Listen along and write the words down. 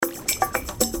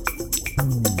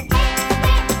Yoga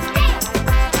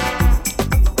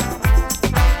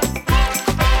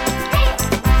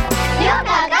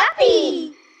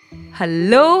Guppy!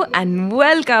 Hello and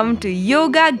welcome to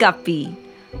Yoga Guppy.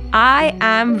 I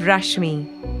am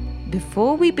Rashmi.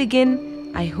 Before we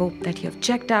begin, I hope that you have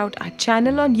checked out our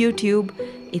channel on YouTube.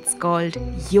 It's called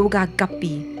Yoga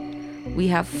Guppy. We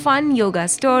have fun yoga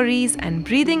stories and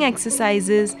breathing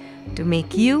exercises to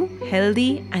make you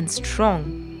healthy and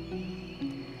strong.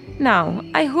 Now,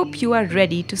 I hope you are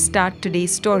ready to start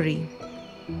today's story.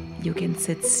 You can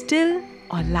sit still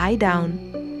or lie down,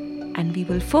 and we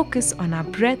will focus on our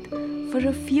breath for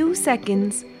a few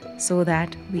seconds so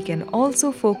that we can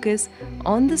also focus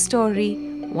on the story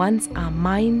once our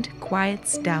mind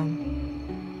quiets down.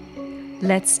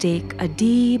 Let's take a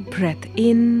deep breath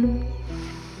in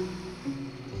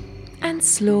and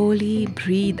slowly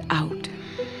breathe out.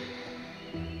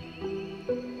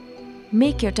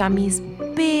 Make your tummies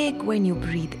big when you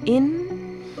breathe in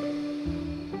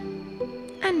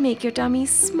and make your tummy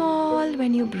small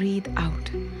when you breathe out.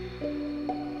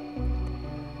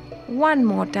 One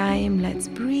more time, let's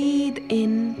breathe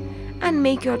in and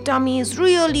make your tummies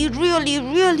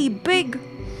really big.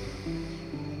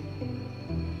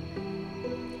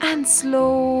 And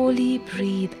slowly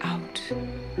breathe out.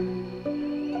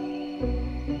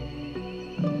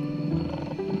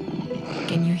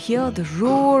 Can you hear the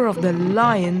roar of the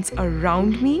lions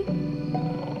around me?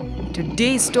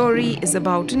 Today's story is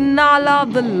about Nala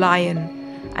the lion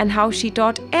and how she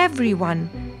taught everyone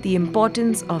the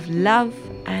importance of love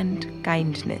and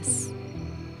kindness.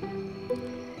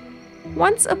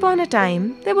 Once upon a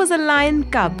time, there was a lion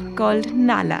cub called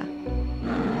Nala.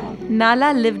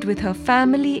 Nala lived with her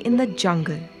family in the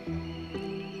jungle.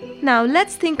 Now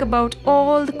let's think about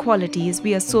all the qualities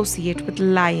we associate with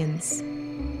lions.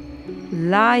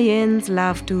 Lions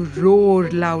love to roar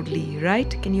loudly,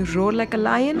 right? Can you roar like a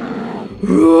lion?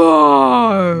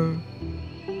 Roar!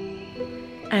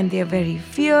 And they are very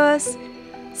fierce.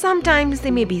 Sometimes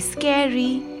they may be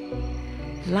scary.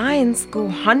 Lions go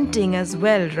hunting as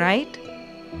well, right?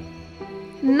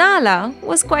 Nala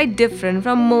was quite different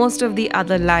from most of the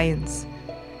other lions.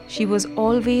 She was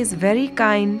always very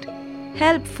kind,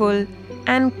 helpful,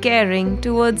 and caring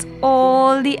towards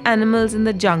all the animals in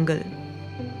the jungle.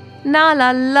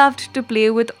 Nala loved to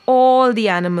play with all the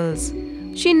animals.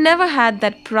 She never had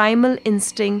that primal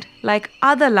instinct like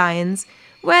other lions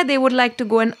where they would like to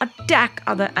go and attack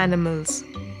other animals.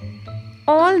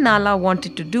 All Nala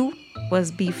wanted to do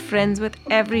was be friends with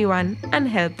everyone and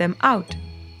help them out.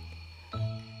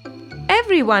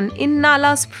 Everyone in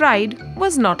Nala's pride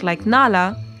was not like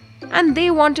Nala, and they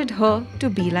wanted her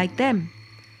to be like them.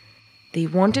 They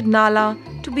wanted Nala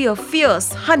to be a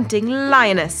fierce hunting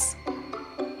lioness.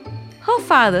 Her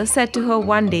father said to her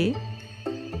one day,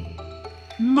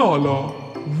 Nala,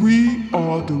 we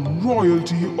are the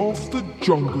royalty of the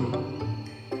jungle.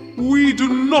 We do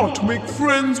not make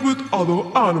friends with other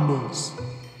animals.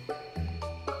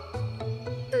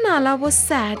 Nala was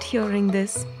sad hearing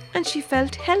this, and she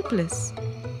felt helpless.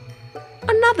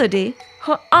 Another day,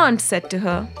 her aunt said to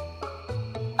her,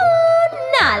 Oh,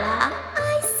 Nala,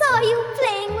 I saw you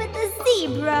playing with the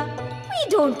zebra. We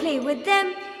don't play with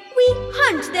them. We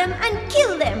hunt them and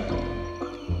kill them.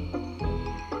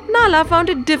 Nala found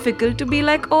it difficult to be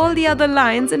like all the other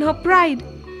lions in her pride.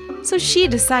 So she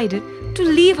decided to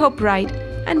leave her pride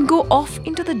and go off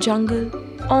into the jungle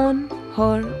on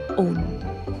her own.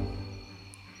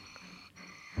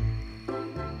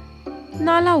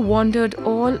 Nala wandered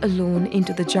all alone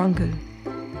into the jungle.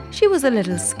 She was a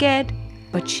little scared,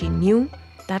 but she knew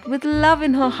that with love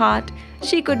in her heart,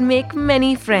 she could make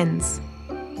many friends.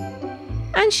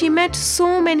 And she met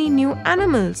so many new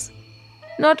animals.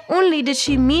 Not only did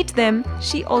she meet them,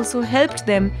 she also helped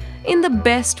them in the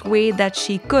best way that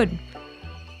she could.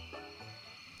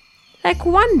 Like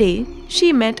one day,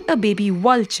 she met a baby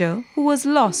vulture who was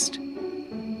lost.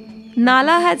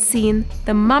 Nala had seen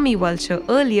the mummy vulture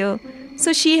earlier,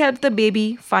 so she helped the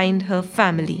baby find her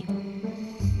family.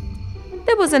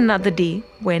 There was another day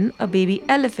when a baby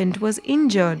elephant was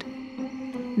injured.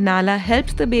 Nala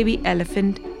helped the baby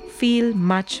elephant feel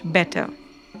much better.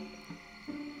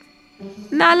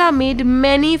 Nala made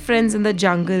many friends in the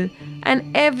jungle and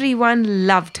everyone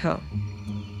loved her.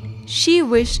 She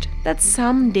wished that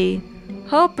someday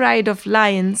her pride of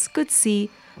lions could see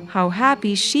how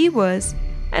happy she was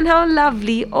and how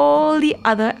lovely all the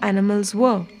other animals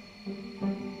were.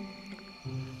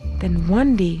 Then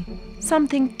one day,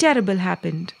 something terrible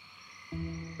happened.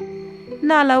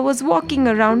 Nala was walking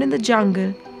around in the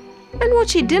jungle, and what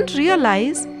she didn't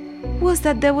realize was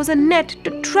that there was a net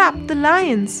to trap the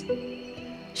lions.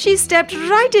 She stepped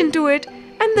right into it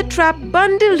and the trap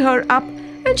bundled her up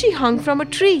and she hung from a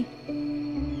tree.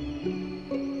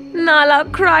 Nala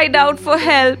cried out for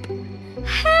help.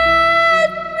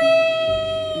 Help me!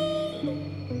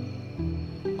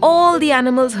 All the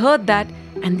animals heard that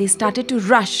and they started to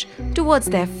rush towards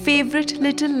their favorite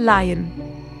little lion.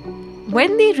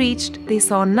 When they reached, they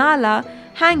saw Nala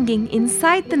hanging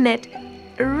inside the net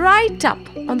right up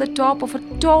on the top of a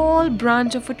tall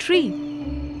branch of a tree.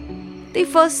 They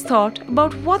first thought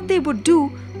about what they would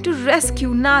do to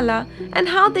rescue Nala and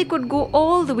how they could go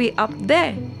all the way up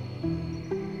there.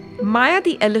 Maya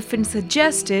the elephant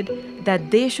suggested that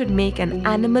they should make an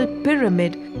animal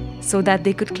pyramid so that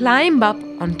they could climb up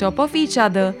on top of each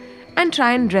other and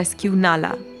try and rescue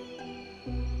Nala.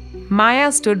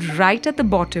 Maya stood right at the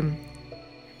bottom.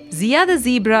 Zia the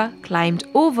zebra climbed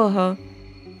over her.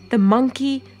 The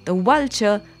monkey, the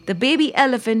vulture, the baby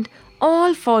elephant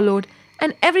all followed,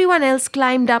 and everyone else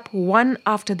climbed up one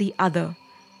after the other.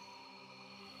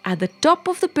 At the top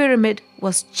of the pyramid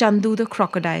was Chandu the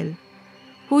crocodile,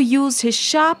 who used his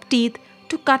sharp teeth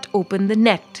to cut open the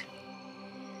net.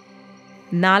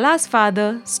 Nala's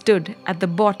father stood at the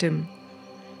bottom,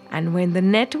 and when the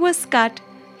net was cut,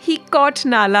 he caught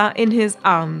Nala in his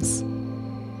arms.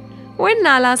 When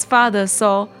Nala's father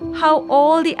saw how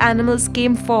all the animals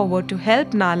came forward to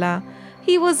help Nala,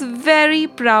 he was very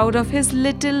proud of his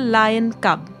little lion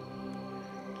cub.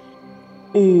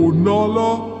 Oh,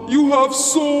 Nala, you have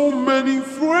so many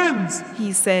friends,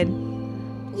 He said.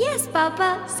 Yes,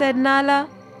 Papa. Said Nala.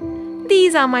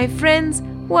 These are my friends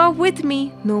who are with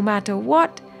me no matter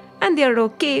what, and they are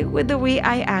okay with the way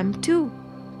I am too.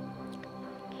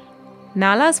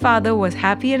 Nala's father was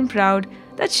happy and proud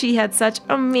that she had such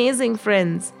amazing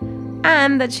friends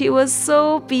and that she was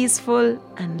so peaceful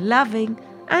and loving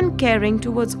and caring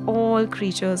towards all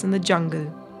creatures in the jungle.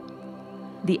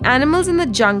 The animals in the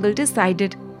jungle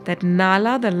decided that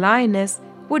Nala the lioness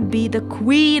would be the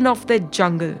queen of the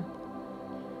jungle.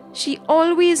 She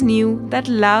always knew that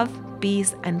love,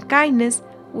 peace, and kindness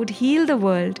would heal the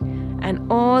world,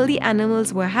 and all the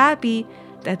animals were happy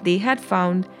that they had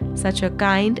found such a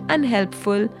kind and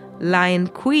helpful lion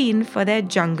queen for their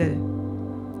jungle.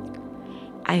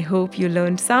 I hope you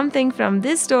learned something from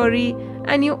this story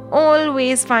and you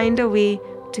always find a way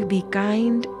to be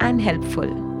kind and helpful.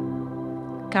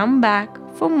 Come back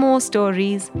for more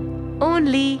stories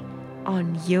only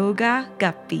on Yoga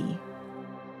Guppy.